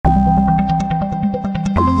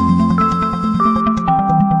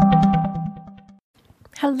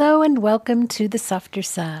Hello and welcome to The Softer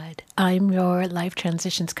Side. I'm your life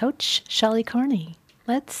transitions coach, Shelley Carney.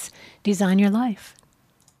 Let's design your life.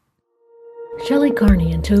 Shelley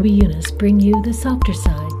Carney and Toby Eunice bring you The Softer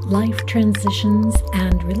Side, life transitions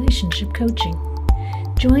and relationship coaching.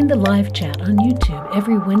 Join the live chat on YouTube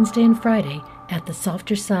every Wednesday and Friday at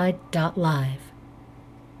thesofterside.live.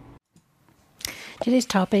 Today's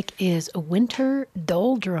topic is winter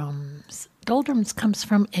doldrums. Doldrums comes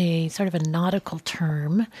from a sort of a nautical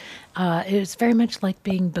term. It is very much like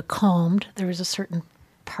being becalmed. There was a certain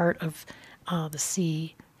part of the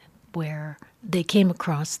sea where they came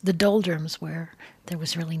across the doldrums where there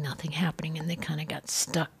was really nothing happening and they kind of got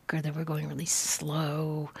stuck or they were going really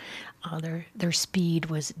slow. Their speed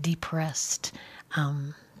was depressed.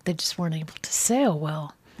 They just weren't able to sail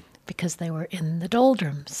well because they were in the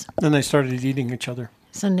doldrums. Then they started eating each other.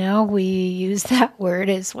 So now we use that word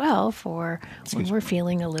as well for when we're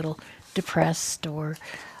feeling a little depressed or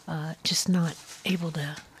just not able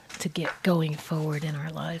to get going forward in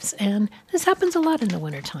our lives. And this happens a lot in the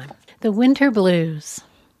wintertime. The winter blues,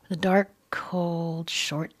 the dark, cold,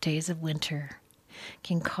 short days of winter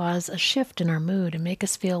can cause a shift in our mood and make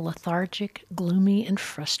us feel lethargic, gloomy, and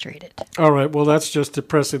frustrated. All right, well, that's just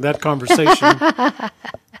depressing, that conversation.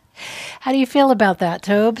 How do you feel about that,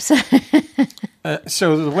 Tobes?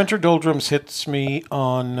 So the winter doldrums hits me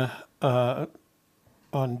on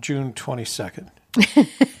June 22nd.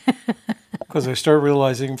 Because I start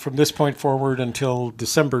realizing from this point forward until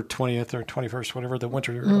December 20th or 21st, whatever the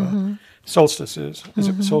winter solstice is. Is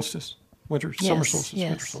it solstice? Winter, Yes, summer solstice, yes.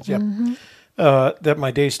 winter solstice. That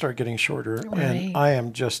my days start getting shorter. Right. And I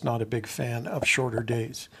am just not a big fan of shorter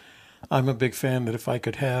days. I'm a big fan that if I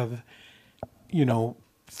could have,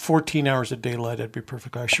 14 hours of daylight, I'd be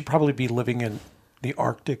perfect. I should probably be living in the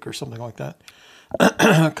Arctic or something like that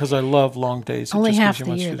because I love long days. Only just half gives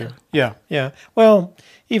the you much year, to do. though. Yeah. Well,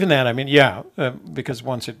 even that, because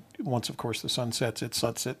once of course the sun sets, it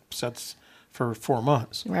sets for 4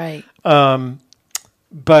 months. Right.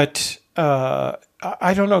 But I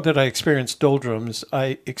don't know that I experience doldrums.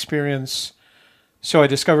 I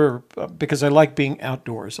discover, because I like being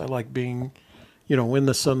outdoors. I like being in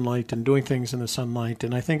the sunlight and doing things in the sunlight.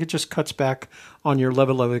 And I think it just cuts back on your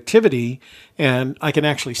level of activity. And I can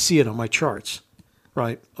actually see it on my charts,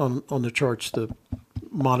 right? On the charts, the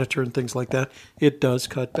monitor and things like that. It does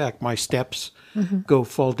cut back. My steps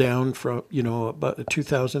fall down from, about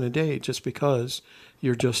 2,000 a day just because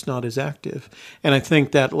you're just not as active. And I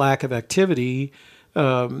think that lack of activity,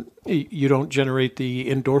 you don't generate the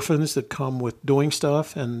endorphins that come with doing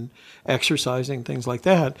stuff and exercising, things like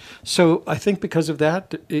that. So I think because of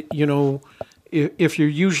that, if you're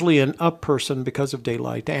usually an up person because of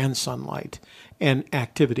daylight and sunlight and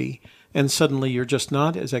activity, and suddenly you're just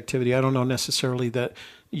not as activity, I don't know necessarily that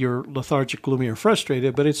you're lethargic, gloomy, or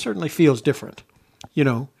frustrated, but it certainly feels different,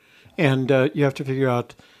 and you have to figure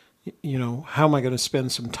out, how am I going to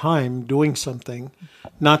spend some time doing something?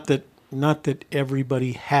 Not that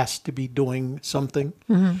everybody has to be doing something.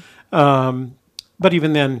 But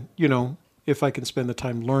even then, if I can spend the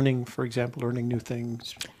time learning, for example, learning new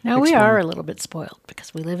things. Now, we are a little bit spoiled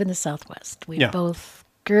because we live in the Southwest. We both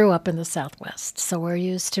grew up in the Southwest, so we're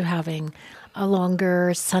used to having a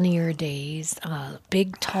longer, sunnier days,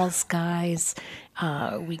 big, tall skies.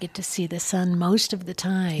 We get to see the sun most of the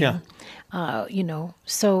time.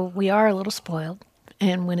 So we are a little spoiled.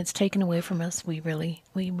 And when it's taken away from us, we really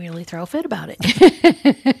throw a fit about it.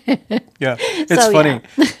 Yeah, it's funny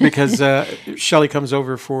because Shelley comes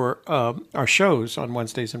over for our shows on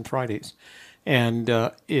Wednesdays and Fridays.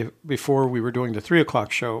 And before we were doing the 3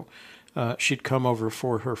 o'clock show, she'd come over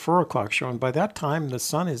for her 4 o'clock show. And by that time, the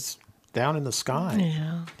sun is down in the sky.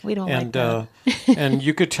 Yeah, we don't like that. And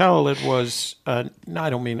you could tell it was, I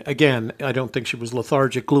don't think she was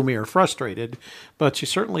lethargic, gloomy, or frustrated, but she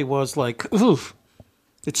certainly was like, oof.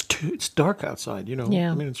 It's dark outside,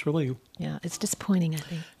 Yeah. it's really... Yeah, it's disappointing, I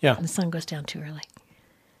think. Yeah. The sun goes down too early.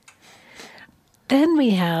 Then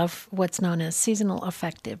we have what's known as seasonal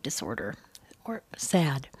affective disorder, or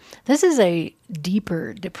SAD. This is a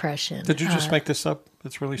deeper depression. Did you just make this up?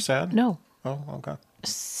 It's really sad? No. Oh, okay.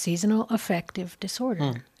 Seasonal affective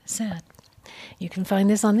disorder, SAD. You can find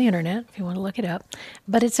this on the internet if you want to look it up.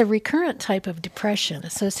 But it's a recurrent type of depression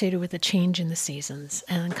associated with a change in the seasons.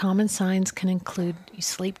 And common signs can include you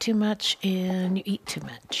sleep too much and you eat too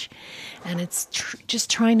much. And it's just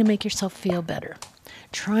trying to make yourself feel better.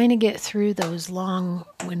 Trying to get through those long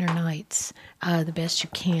winter nights the best you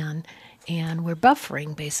can. And we're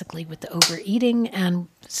buffering basically with the overeating and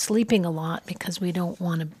sleeping a lot because we don't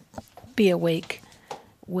want to be awake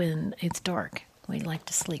when it's dark. We like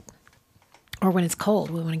to sleep. Or when it's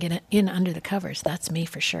cold, we want to get in under the covers. That's me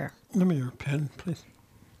for sure. Let me your pen, please.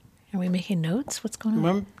 Are we making notes? What's going on?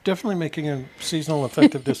 I'm definitely making a seasonal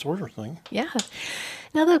affective disorder thing. Yeah.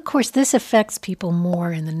 Now, of course, this affects people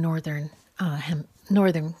more in the northern,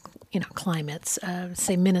 climates,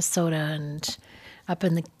 say Minnesota and up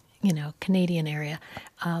in the, Canadian area,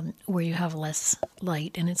 where you have less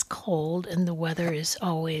light and it's cold and the weather is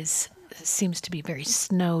always seems to be very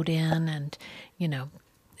snowed in, and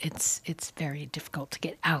it's very difficult to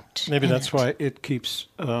get out. Maybe that's why it keeps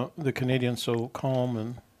the Canadians so calm,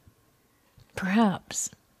 and perhaps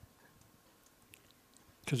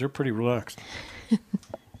because they're pretty relaxed.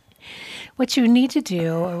 What you need to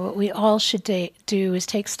do, or what we all should do, is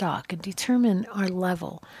take stock and determine our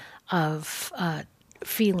level of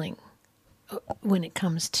feeling when it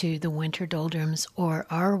comes to the winter doldrums, or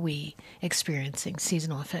are we experiencing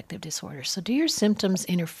seasonal affective disorder? So do your symptoms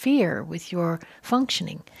interfere with your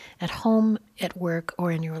functioning at home, at work,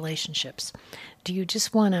 or in your relationships? Do you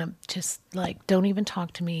just want to don't even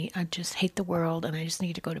talk to me, I just hate the world and I just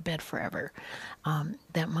need to go to bed forever?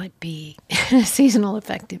 That might be seasonal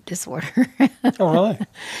affective disorder. Oh, really?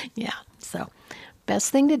 Yeah. So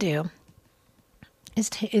best thing to do is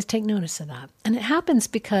take notice of that. And it happens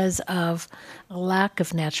because of a lack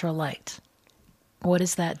of natural light. What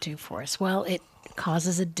does that do for us? Well, it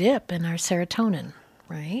causes a dip in our serotonin,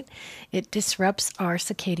 right? It disrupts our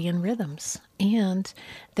circadian rhythms, and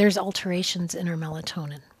there's alterations in our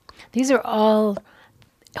melatonin. These are all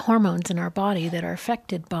hormones in our body that are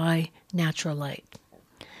affected by natural light.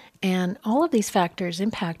 And all of these factors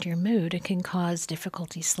impact your mood and can cause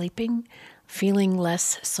difficulty sleeping, feeling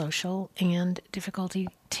less social, and difficulty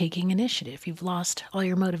taking initiative. You've lost all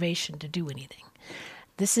your motivation to do anything.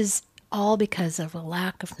 This is all because of a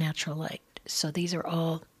lack of natural light. So these are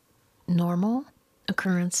all normal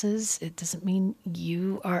occurrences. It doesn't mean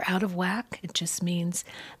you are out of whack. It just means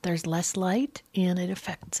there's less light, and it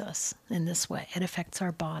affects us in this way. It affects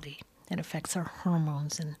our body. It affects our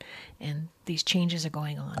hormones, and these changes are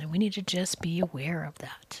going on, and we need to just be aware of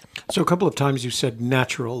that. So a couple of times you said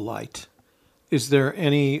natural light. Is there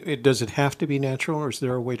does it have to be natural, or is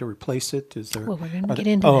there a way to replace it? Well, we're going to get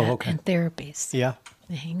into that in therapies. Yeah.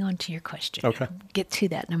 Hang on to your question. Okay. I'll get to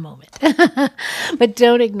that in a moment. But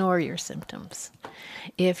don't ignore your symptoms.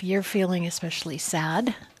 If you're feeling especially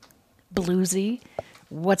sad, bluesy,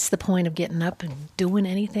 what's the point of getting up and doing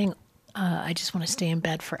anything? I just want to stay in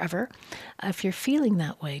bed forever. If you're feeling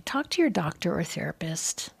that way, talk to your doctor or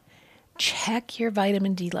therapist. Check your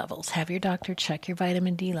vitamin D levels. Have your doctor check your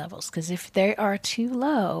vitamin D levels, because if they are too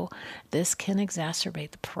low, this can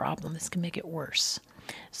exacerbate the problem. This can make it worse.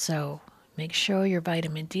 So make sure your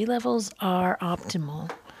vitamin D levels are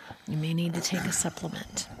optimal. You may need to take a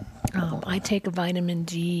supplement. I take a vitamin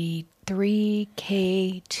D3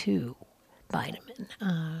 K2 vitamin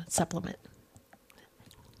supplement.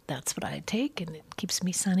 That's what I take, and it keeps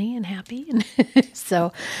me sunny and happy. And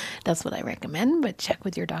so that's what I recommend, but check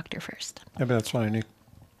with your doctor first. Maybe that's what I need.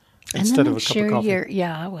 And Instead then of a cup of coffee.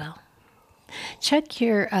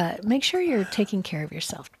 Make sure you're taking care of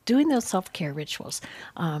yourself, doing those self-care rituals.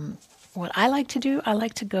 What I like to do, I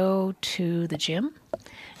like to go to the gym,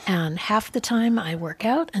 and half the time I work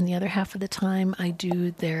out, and the other half of the time I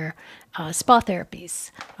do their spa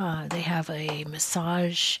therapies. They have a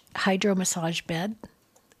hydro massage bed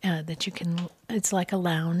that you can, it's like a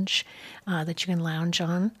lounge that you can lounge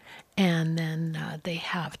on. And then they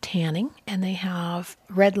have tanning, and they have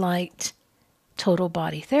red light total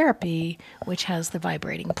body therapy, which has the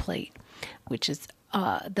vibrating plate, which is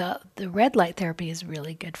the red light therapy is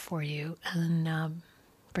really good for you, and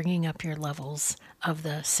bringing up your levels of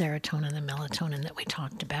the serotonin and melatonin that we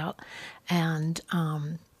talked about, and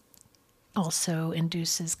also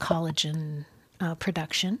induces collagen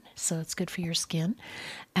production, so it's good for your skin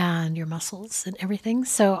and your muscles and everything.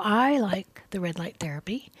 So I like the red light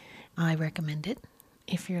therapy. I recommend it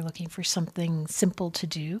if you're looking for something simple to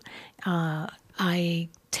do. I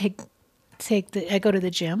go to the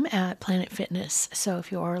gym at Planet Fitness. So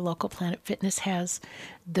if your local Planet Fitness has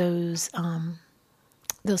those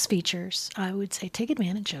features, I would say take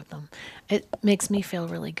advantage of them. It makes me feel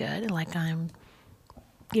really good, like I'm,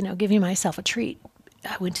 giving myself a treat.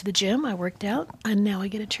 I went to the gym, I worked out, and now I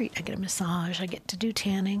get a treat. I get a massage, I get to do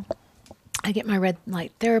tanning, I get my red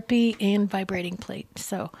light therapy and vibrating plate.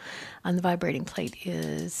 So the vibrating plate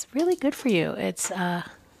is really good for you. It's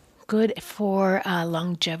good for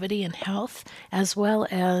longevity and health, as well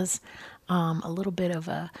as a little bit of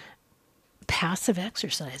a passive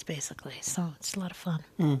exercise, basically. So it's a lot of fun.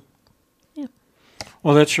 Mm. Yeah.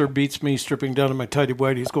 Well, that sure beats me stripping down in my tidy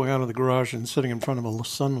whities, going out of the garage and sitting in front of a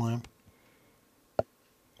sun lamp.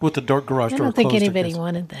 With the dark garage I door don't think closed, I anybody guess.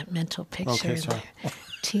 wanted that mental picture. Okay, of sorry.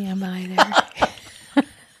 TMI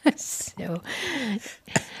there. So,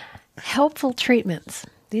 helpful treatments.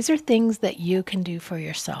 These are things that you can do for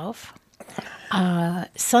yourself.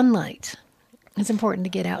 Sunlight. It's important to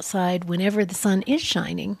get outside whenever the sun is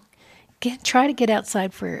shining. Try to get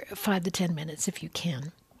outside for 5 to 10 minutes if you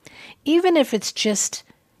can. Even if it's just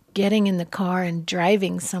getting in the car and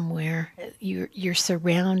driving somewhere, you're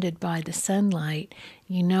surrounded by the sunlight.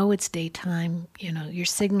 You know it's daytime. You know, you're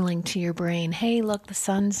signaling to your brain, hey, look, the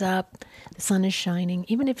sun's up, the sun is shining.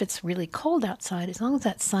 Even if it's really cold outside, as long as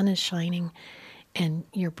that sun is shining, and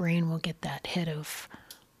your brain will get that hit of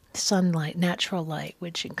sunlight, natural light,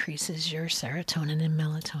 which increases your serotonin and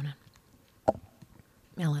melatonin.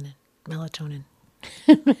 Melatonin.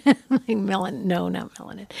 No, not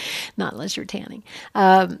melanin. Not unless you're tanning.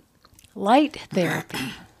 Light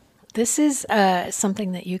therapy. This is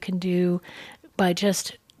something that you can do by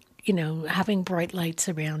just, having bright lights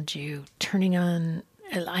around you, turning on.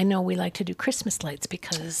 I know we like to do Christmas lights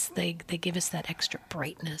because they give us that extra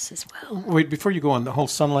brightness as well. Wait, before you go on the whole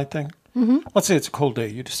sunlight thing, let's say it's a cold day.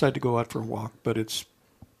 You decide to go out for a walk, but it's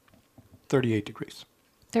 38 degrees.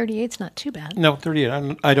 38's not too bad. No,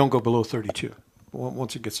 38. I don't go below 32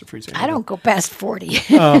 once it gets to freezing. I don't go past 40.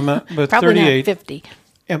 But Probably 38. not 50.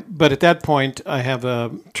 But at that point, I have a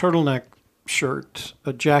turtleneck shirt,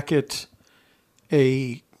 a jacket,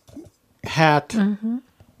 a hat,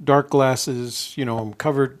 dark glasses,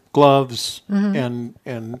 covered gloves,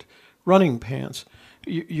 and running pants.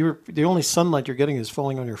 You're the only sunlight you're getting is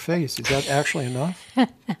falling on your face. Is that actually enough?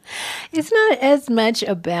 It's not as much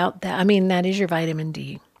about that. I mean, that is your vitamin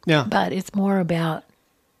D. Yeah. But it's more about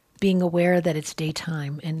being aware that it's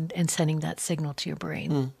daytime and sending that signal to your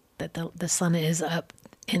brain that the sun is up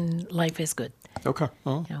and life is good. Okay.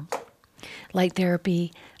 Oh. Light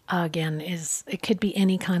therapy, again, it could be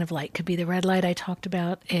any kind of light. It could be the red light I talked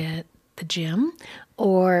about at the gym,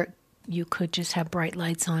 or you could just have bright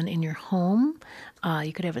lights on in your home.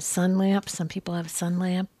 You could have a sun lamp. Some people have sun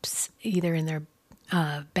lamps either in their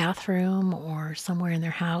bathroom or somewhere in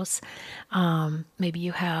their house. Maybe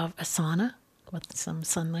you have a sauna with some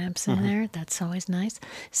sun lamps in there. That's always nice.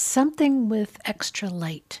 Something with extra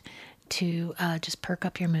light to just perk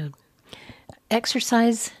up your mood.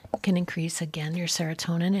 Exercise can increase, again, your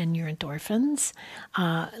serotonin and your endorphins.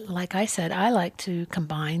 Like I said, I like to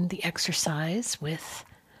combine the exercise with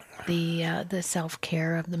the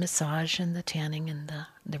self-care of the massage and the tanning and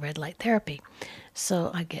the red light therapy.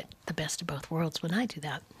 So I get the best of both worlds when I do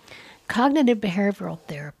that. Cognitive behavioral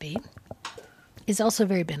therapy is also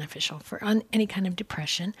very beneficial for any kind of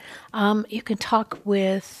depression. You can talk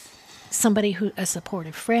with somebody a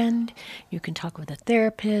supportive friend. You can talk with a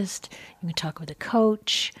therapist. You can talk with a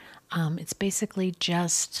coach. It's basically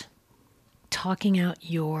just talking out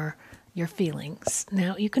your feelings.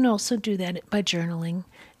 Now, you can also do that by journaling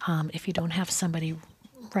if you don't have somebody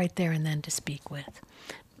right there and then to speak with.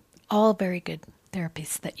 All very good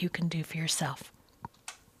therapies that you can do for yourself.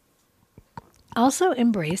 Also,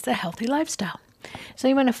 embrace a healthy lifestyle. So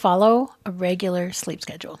you want to follow a regular sleep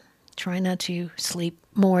schedule. Try not to sleep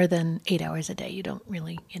more than 8 hours a day. You don't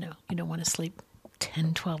really, you don't want to sleep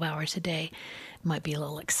 10, 12 hours a day. It might be a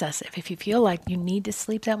little excessive. If you feel like you need to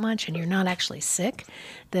sleep that much and you're not actually sick,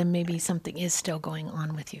 then maybe something is still going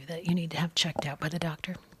on with you that you need to have checked out by the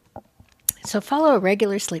doctor. So follow a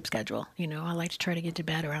regular sleep schedule. I like to try to get to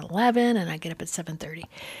bed around 11 and I get up at 7:30.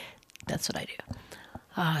 That's what I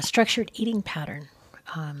do. Structured eating pattern.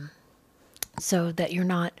 So that you're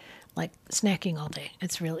not like snacking all day.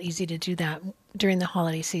 It's real easy to do that during the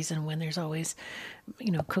holiday season when there's always,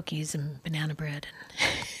 cookies and banana bread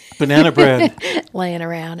and Banana bread. laying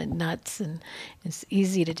around and nuts. And it's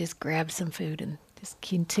easy to just grab some food and just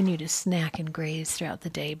continue to snack and graze throughout the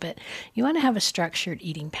day. But you want to have a structured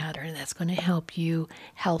eating pattern that's going to help you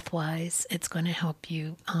health-wise. It's going to help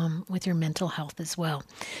you with your mental health as well.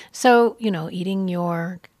 So, eating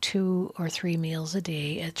your 2 or 3 meals a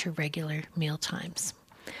day at your regular meal times.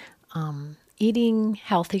 Eating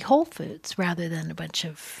healthy whole foods rather than a bunch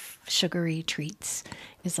of sugary treats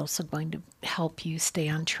is also going to help you stay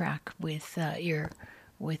on track with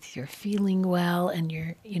your feeling well and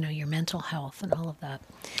your mental health and all of that.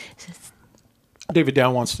 David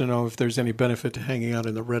Dow wants to know if there's any benefit to hanging out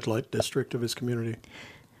in the red light district of his community.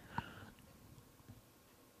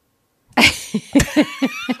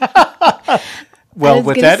 Well,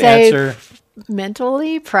 with that answer,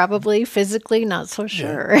 mentally, probably, physically, not so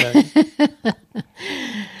sure. Yeah,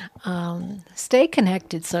 Stay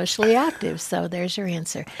connected, socially active. So there's your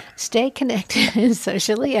answer. Stay connected and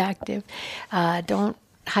socially active. Don't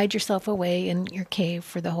hide yourself away in your cave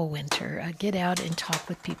for the whole winter. Get out and talk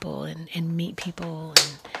with people and meet people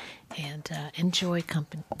and enjoy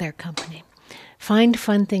their company. Find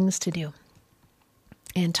fun things to do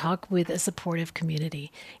and talk with a supportive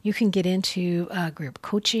community. You can get into group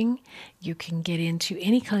coaching. You can get into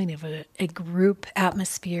any kind of a group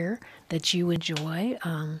atmosphere that you enjoy,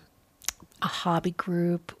 a hobby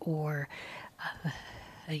group or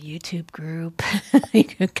a YouTube group. You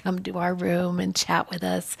can come to our room and chat with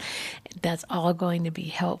us. That's all going to be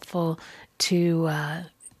helpful to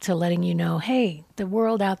letting you know, hey, the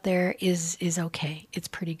world out there is okay. It's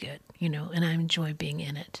pretty good, and I enjoy being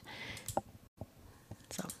in it.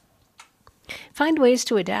 So find ways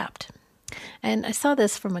to adapt. And I saw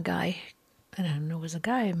this from a guy. I don't know, it was a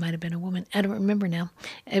guy. It might have been a woman. I don't remember now.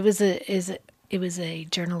 It was a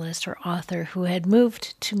journalist or author who had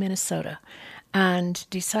moved to Minnesota and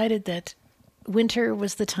decided that winter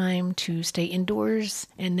was the time to stay indoors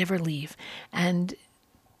and never leave. And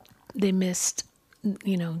they missed,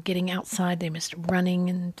 getting outside. They missed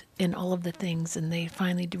running and all of the things. And they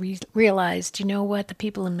finally realized, what? The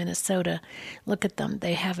people in Minnesota, look at them.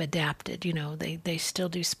 They have adapted. They still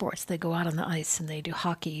do sports. They go out on the ice and they do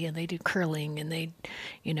hockey and they do curling and they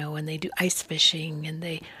do ice fishing and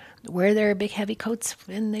they wear their big heavy coats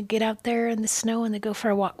and they get out there in the snow and they go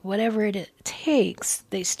for a walk. Whatever it takes,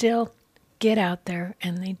 they still get out there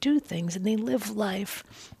and they do things and they live life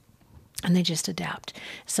and they just adapt.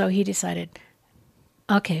 So he decided,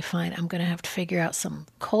 okay, fine, I'm going to have to figure out some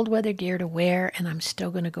cold weather gear to wear and I'm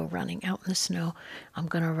still going to go running out in the snow. I'm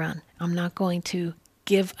going to run. I'm not going to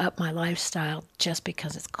give up my lifestyle just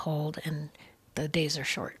because it's cold and the days are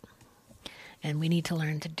short. And we need to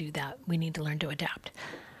learn to do that. We need to learn to adapt.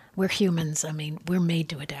 We're humans. I mean, we're made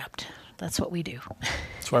to adapt. That's what we do.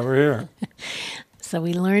 That's why we're here. So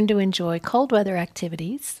we learn to enjoy cold weather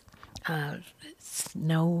activities,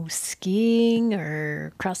 snow skiing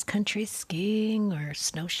or cross-country skiing or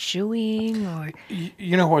snowshoeing or...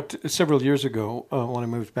 You know what? Several years ago, when I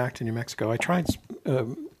moved back to New Mexico, I tried...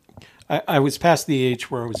 I was past the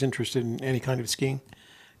age where I was interested in any kind of skiing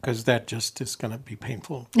because that just is going to be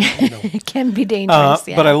painful. It can be dangerous,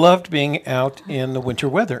 yeah. But I loved being out in the winter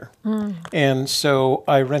weather. And so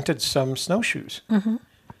I rented some snowshoes.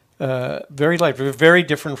 Very light, very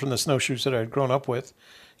different from the snowshoes that I had grown up with.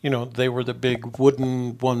 They were the big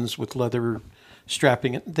wooden ones with leather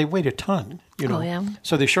strapping. They weighed a ton, Oh, yeah.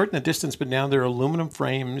 So they shortened the distance, but now they're aluminum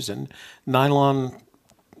frames and nylon.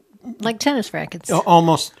 Like tennis rackets.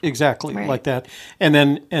 Almost exactly Right. like that. And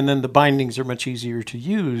then the bindings are much easier to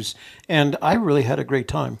use. And I really had a great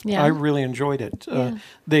time. Yeah. I really enjoyed it.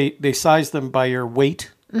 They size them by your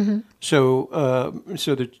weight. So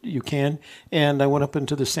that you can. And I went up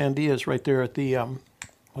into the Sandias right there at the,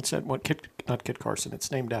 what's that? Not Kit Carson.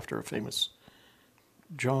 It's named after a famous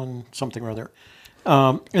John something or other.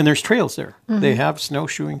 And there's trails there. They have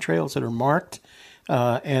snowshoeing trails that are marked.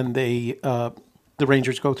 And the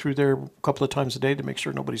rangers go through there a couple of times a day to make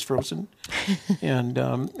sure nobody's frozen. And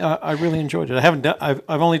I really enjoyed it. I've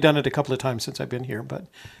only done it a couple of times since I've been here, but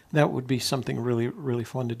that would be something really, really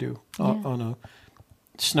fun to do on a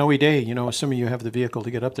snowy day, assuming you have the vehicle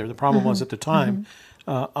to get up there. The problem was at the time,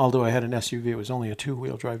 although I had an SUV, it was only a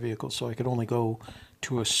two-wheel drive vehicle, so I could only go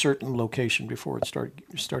to a certain location before it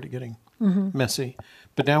started getting messy.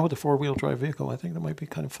 But now with a four-wheel drive vehicle, I think that might be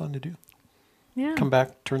kind of fun to do. Yeah. Come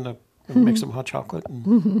back, make some hot chocolate.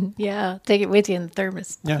 And, Yeah, take it with you in the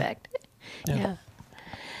thermos Yeah. effect. Yeah. Yeah.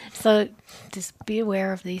 So just be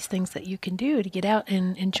aware of these things that you can do to get out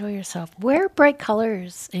and enjoy yourself. Wear bright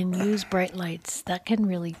colors and use bright lights. That can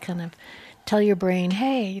really kind of tell your brain,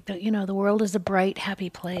 hey, the world is a bright, happy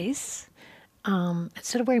place.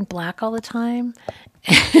 Instead of wearing black all the time,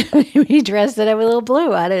 maybe dress it up with a little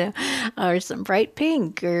blue, I don't know, or some bright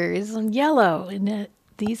pink or some yellow. And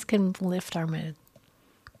these can lift our mood.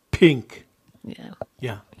 pink. Yeah.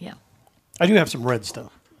 Yeah. Yeah. I do have some red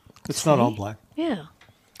stuff. It's not all black. Yeah.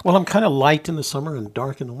 Well, I'm kind of light in the summer and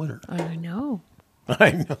dark in the winter. I know.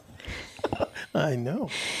 I know. I know.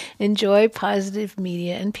 Enjoy positive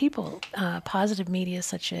media and people. Positive media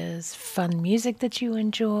such as fun music that you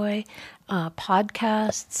enjoy,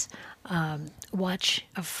 podcasts, watch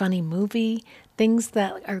a funny movie, things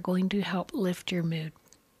that are going to help lift your mood.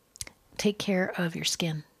 Take care of your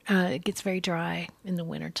skin. It gets very dry in the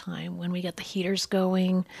wintertime when we get the heaters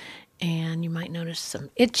going, and you might notice some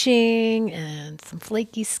itching and some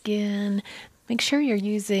flaky skin. Make sure you're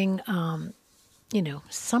using,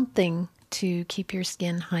 something to keep your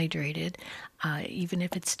skin hydrated, even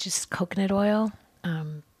if it's just coconut oil.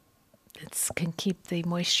 It can keep the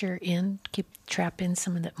moisture in, trap in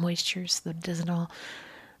some of that moisture so that it doesn't all,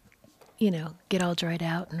 get all dried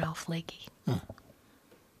out and all flaky.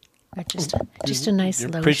 Or just a nice You're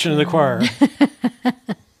lotion. preaching to the choir.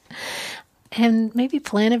 And maybe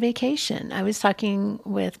plan a vacation. I was talking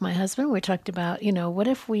with my husband. We talked about, what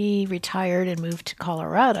if we retired and moved to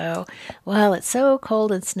Colorado? Well, it's so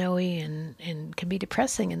cold and snowy and can be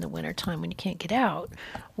depressing in the wintertime when you can't get out.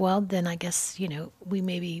 Well, then I guess, we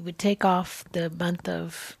maybe would take off the month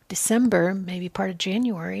of December, maybe part of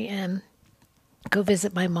January, and go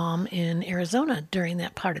visit my mom in Arizona during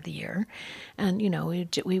that part of the year. And,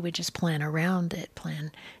 we would just plan around it,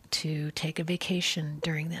 plan to take a vacation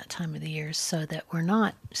during that time of the year so that we're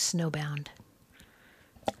not snowbound.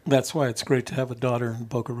 That's why it's great to have a daughter in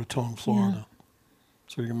Boca Raton, Florida.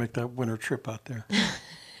 So you can make that winter trip out there.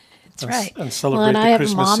 That's right. And celebrate and the I have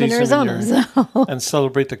Christmas a mom in season Arizona, so and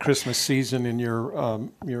celebrate the Christmas season in your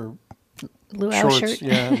luau shorts. shirt.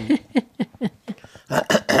 Yeah.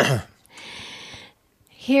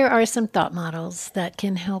 Here are some thought models that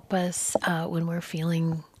can help us when we're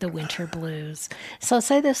feeling the winter blues. So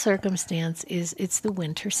say the circumstance is it's the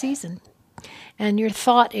winter season, and your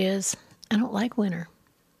thought is, I don't like winter.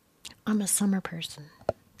 I'm a summer person.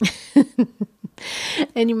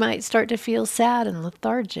 And you might start to feel sad and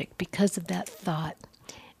lethargic because of that thought.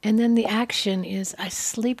 And then the action is, I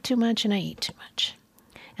sleep too much and I eat too much.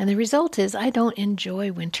 And the result is, I don't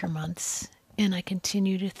enjoy winter months, and I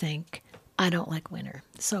continue to think, I don't like winter.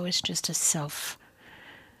 So it's just a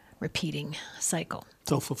self-repeating cycle.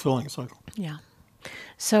 Self-fulfilling cycle. Yeah.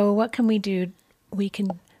 So what can we do? We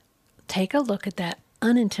can take a look at that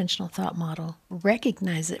unintentional thought model,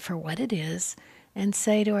 recognize it for what it is, and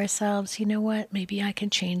say to ourselves, you know what? Maybe I can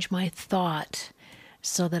change my thought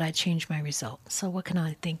so that I change my result. So what can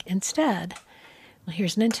I think instead? Well,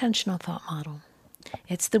 here's an intentional thought model.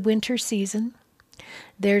 It's the winter season.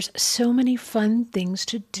 There's so many fun things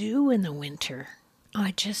to do in the winter.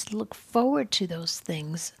 I just look forward to those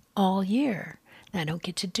things all year. I don't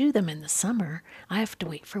get to do them in the summer. I have to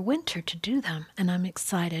wait for winter to do them, and I'm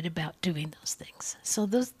excited about doing those things. So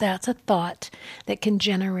that's a thought that can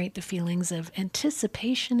generate the feelings of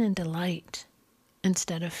anticipation and delight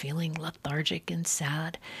instead of feeling lethargic and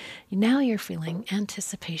sad. Now you're feeling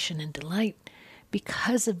anticipation and delight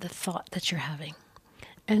because of the thought that you're having.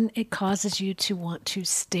 And it causes you to want to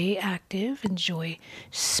stay active, enjoy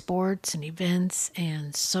sports and events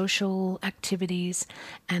and social activities,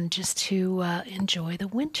 and just to enjoy the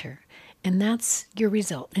winter. And that's your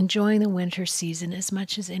result, enjoying the winter season as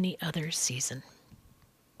much as any other season.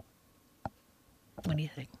 What do you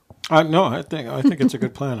think? No, I think it's a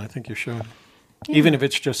good plan. I think you should. Yeah. Even if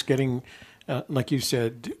it's just getting, like you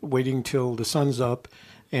said, waiting till the sun's up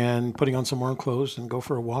and putting on some warm clothes and go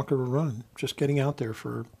for a walk or a run. Just getting out there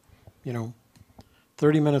for,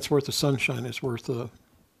 30 minutes worth of sunshine is worth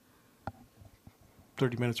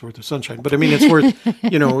 30 minutes worth of sunshine. But I mean, it's worth,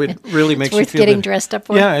 it really makes you feel getting dressed up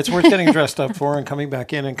for. Yeah, it's worth getting dressed up for and coming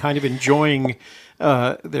back in and kind of enjoying.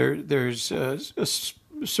 There's a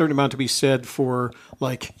certain amount to be said for,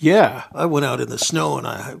 like, yeah, I went out in the snow and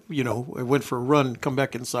I went for a run, come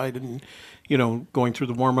back inside and, going through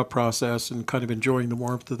the warm-up process and kind of enjoying the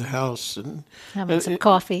warmth of the house and having some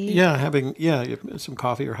coffee. Yeah, having some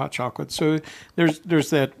coffee or hot chocolate. So there's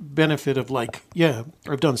that benefit of, like, yeah,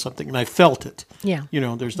 I've done something and I felt it. Yeah.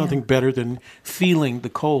 There's nothing better than feeling the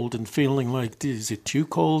cold and feeling like, is it too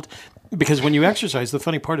cold? Because when you exercise, the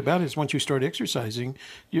funny part about it is once you start exercising,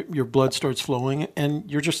 your blood starts flowing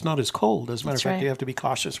and you're just not as cold. As a matter of fact, you have to be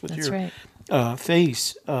cautious with your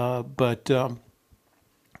face.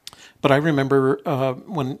 But I remember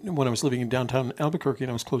when I was living in downtown Albuquerque and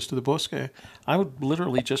I was close to the Bosque, I would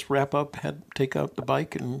literally just wrap up, take out the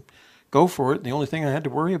bike and go for it. The only thing I had to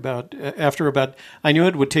worry about I knew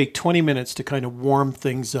it would take 20 minutes to kind of warm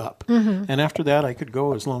things up. Mm-hmm. And after that, I could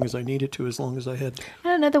go as long as I needed to, as long as I had.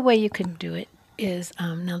 And another way you can do it is,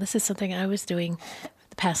 now this is something I was doing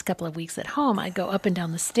the past couple of weeks at home. I'd go up and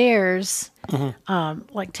down the stairs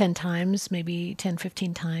like 10 times, maybe 10,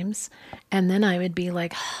 15 times. And then I would be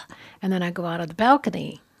like, and then I'd go out of the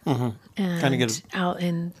balcony and kind of out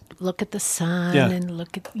and look at the sun and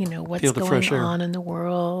look at, what's going on in the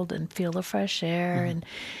world and feel the fresh air and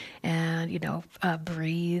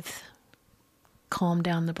breathe, calm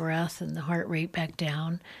down the breath and the heart rate back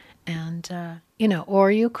down. And,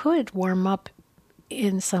 or you could warm up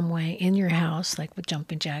in some way in your house, like with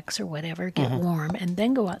jumping jacks or whatever, get warm and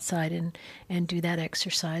then go outside and do that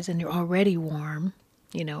exercise. And you're already warm,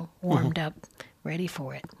 warmed up, ready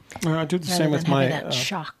for it. I do the same with my that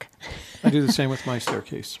shock. I do the same with my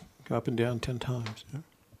staircase. Go up and down 10 times. Yeah.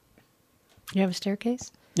 You have a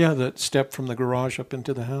staircase? Yeah, that step from the garage up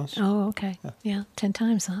into the house. Oh, okay. Yeah 10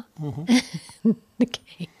 times, huh? Mm-hmm.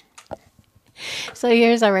 Okay. So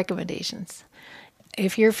here's our recommendations.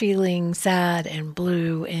 If you're feeling sad and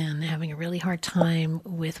blue and having a really hard time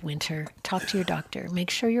with winter, talk to your doctor. Make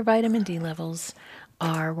sure your vitamin D levels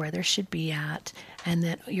are where they should be at and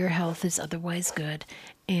that your health is otherwise good.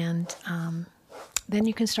 And then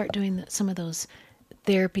you can start doing some of those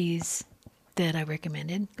therapies that I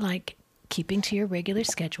recommended, like keeping to your regular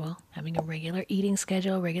schedule, having a regular eating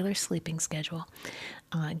schedule, regular sleeping schedule.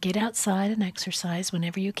 Get outside and exercise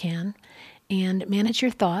whenever you can, and manage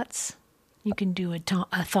your thoughts. You can do a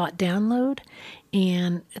thought download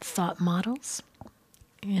and thought models,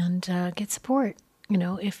 and get support.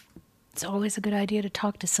 If it's always a good idea to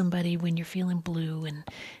talk to somebody when you're feeling blue and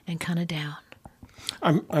kind of down.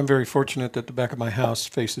 I'm very fortunate that the back of my house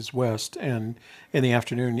faces west, and in the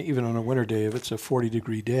afternoon, even on a winter day, if it's a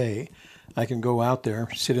 40-degree day, I can go out there,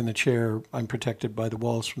 sit in the chair. I'm protected by the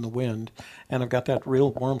walls from the wind, and I've got that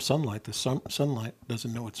real warm sunlight. The sunlight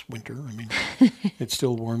doesn't know it's winter. I mean, it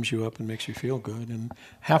still warms you up and makes you feel good. And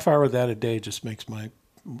half hour of that a day just makes my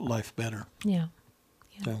life better. Yeah.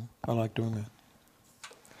 So I like doing that.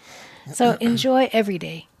 So enjoy every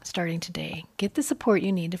day starting today. Get the support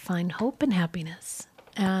you need to find hope and happiness,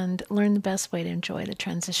 and learn the best way to enjoy the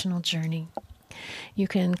transitional journey. You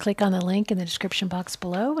can click on the link in the description box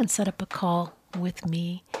below and set up a call with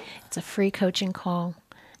me. It's a free coaching call,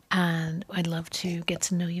 and I'd love to get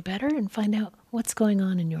to know you better and find out what's going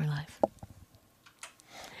on in your life.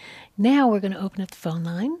 Now we're going to open up the phone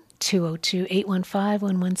line,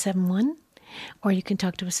 202-815-1171, or you can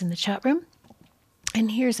talk to us in the chat room.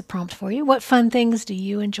 And here's a prompt for you. What fun things do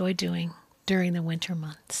you enjoy doing during the winter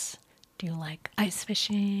months? Do you like ice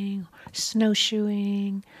fishing,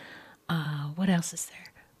 snowshoeing? What else is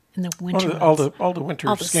there in the winter months? All the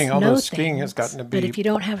winter skiing. All the skiing has gotten to be. But if you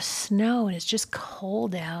don't have snow and it's just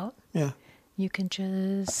cold out, yeah, you can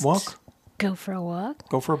just go for a walk.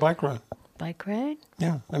 Go for a bike ride. Bike ride?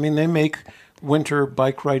 Yeah. I mean, they make winter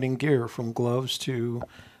bike riding gear, from gloves to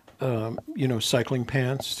cycling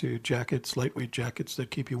pants to jackets, lightweight jackets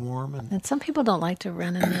that keep you warm. And some people don't like to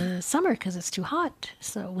run in the summer because it's too hot.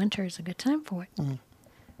 So winter is a good time for it. Mm.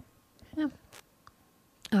 Yeah.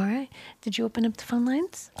 All right. Did you open up the phone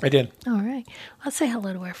lines? I did. All right. Let's say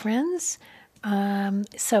hello to our friends.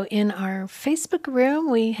 So in our Facebook room,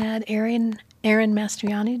 we had Aaron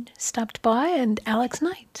Mastriani stopped by and Alex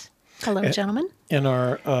Knight. Hello, gentlemen. In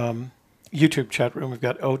our YouTube chat room, we've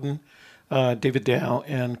got Odin, David Dow,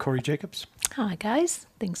 and Corey Jacobs. Hi, guys.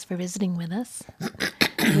 Thanks for visiting with us.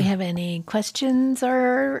 Do we have any questions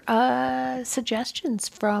or suggestions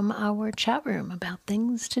from our chat room about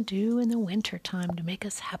things to do in the winter time to make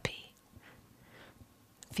us happy?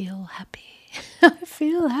 Feel happy. I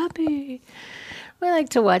feel happy. We like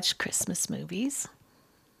to watch Christmas movies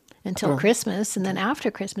until Christmas, and then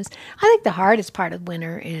after Christmas. I think the hardest part of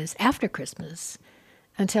winter is after Christmas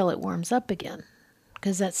until it warms up again.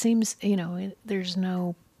 Because that seems, there's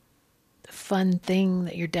no fun thing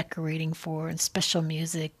that you're decorating for, and special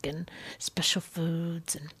music and special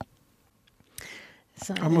foods. And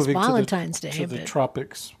so I'm moving Valentine's Day to the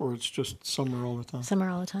tropics, where it's just summer all the time. Summer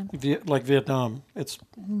all the time. Like Vietnam, it's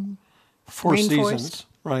 4 seasons,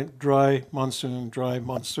 right? Dry monsoon,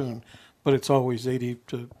 but it's always 80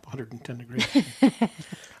 to 110 degrees.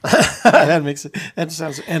 That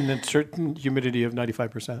sounds, and a certain humidity of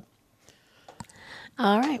 95%.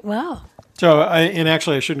 All right. Well. So,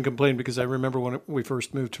 I shouldn't complain, because I remember when we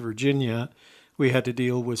first moved to Virginia, we had to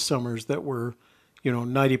deal with summers that were,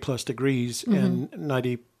 90 plus degrees and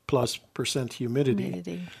 90+%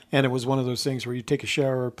 humidity. And it was one of those things where you take a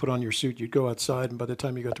shower, put on your suit, you'd go outside, and by the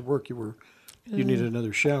time you got to work, you needed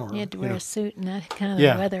another shower. You had to wear a suit in that kind of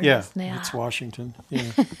weather. Yeah, it's Washington.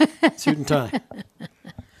 Yeah, suit and tie.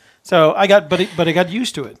 So I got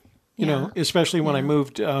used to it. Especially when I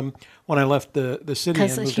moved, when I left the city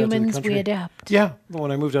and moved out to the country. Because as humans, we adapt. Yeah,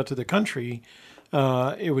 when I moved out to the country,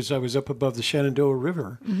 I was up above the Shenandoah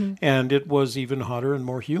River, and it was even hotter and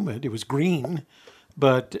more humid. It was green,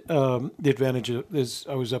 but the advantage is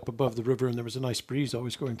I was up above the river, and there was a nice breeze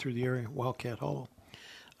always going through the area, Wildcat Hollow.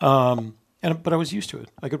 But I was used to it.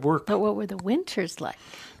 I could work. But what were the winters like?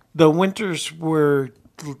 The winters were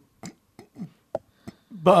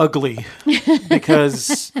ugly,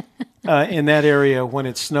 because in that area, when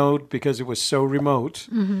it snowed, because it was so remote,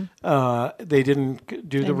 they didn't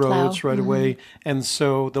do the roads right away. And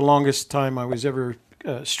so the longest time I was ever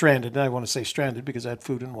stranded, and I want to say stranded because I had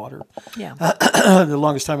food and water. Yeah. The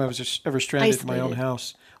longest time I was ever stranded in my own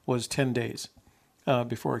house was 10 days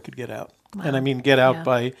before I could get out. Wow. And I mean get out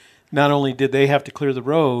by, not only did they have to clear the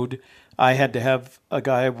road, I had to have a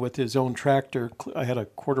guy with his own tractor. I had a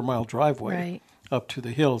 1/4-mile driveway. Right. Up to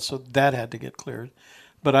the hill, so that had to get cleared.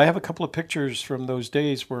 But I have a couple of pictures from those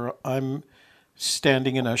days where I'm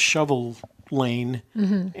standing in a shovel lane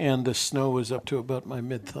and the snow is up to about my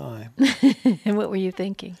mid-thigh. And what were you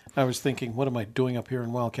thinking? I was thinking, what am I doing up here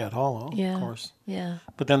in Wildcat Hollow? Yeah. Of course. Yeah.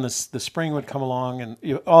 But then the spring would come along,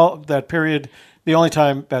 and all that period, the only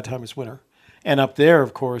bad time is winter. And up there,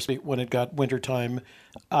 of course, when it got wintertime,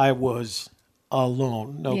 I was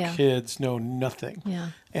alone. No Yeah. kids, no nothing. Yeah.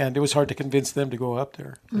 And it was hard to convince them to go up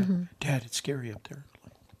there. Dad, it's scary up there.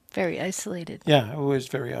 Very isolated. Yeah, it was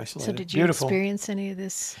very isolated. So did you Beautiful. experience any of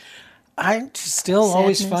this? I still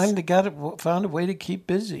always Sadness? found a way to keep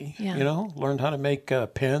busy. Yeah. You know, learned how to make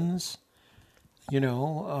pens. You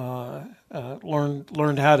know,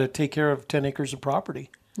 learned how to take care of 10 acres of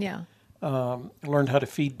property. Yeah. Learned how to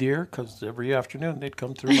feed deer because every afternoon they'd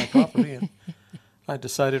come through my property, and I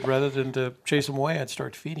decided rather than to chase them away, I'd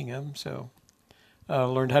start feeding them. So,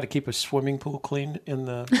 learned how to keep a swimming pool clean in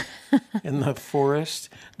the forest.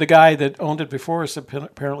 The guy that owned it before us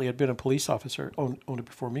apparently had been a police officer. Owned it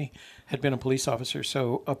before me, had been a police officer.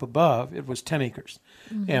 So up above, it was 10 acres,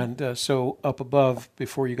 and so up above,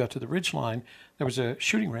 before you got to the ridge line, there was a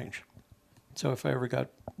shooting range. So if I ever got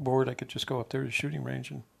bored, I could just go up there to the shooting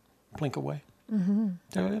range and plink away.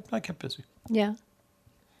 So I kept busy. Yeah.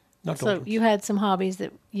 No So doldrums. you had some hobbies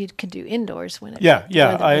that you could do indoors when it Yeah.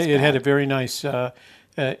 weather was It had a bad. very nice.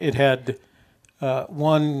 It had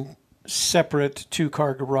one separate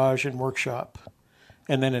 2-car garage and workshop,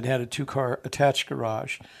 and then it had a 2-car attached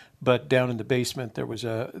garage. But down in the basement, there was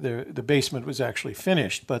the basement was actually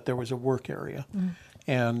finished, but there was a work area,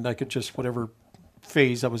 and I could just whatever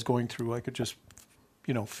phase I was going through, I could just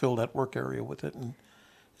fill that work area with it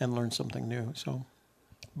and learn something new. So,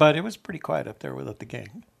 but it was pretty quiet up there without the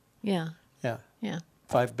gang. Yeah. Yeah. Yeah.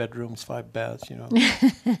 5 bedrooms, 5 baths,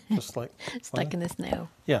 just like Stuck in the snow.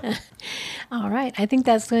 Yeah. All right. I think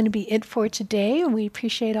that's going to be it for today. We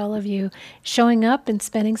appreciate all of you showing up and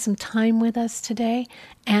spending some time with us today.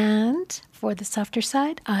 And for the softer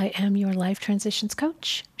side, I am your life transitions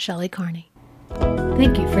coach, Shelley Carney.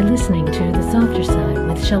 Thank you for listening to The Softer Side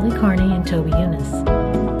with Shelley Carney and Toby Eunice.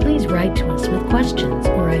 Please write to us with questions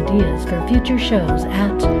or ideas for future shows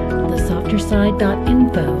at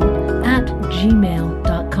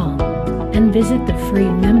thesofterside.info@gmail.com and visit the free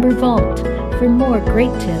member vault for more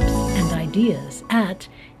great tips and ideas at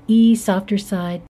esofterside.info.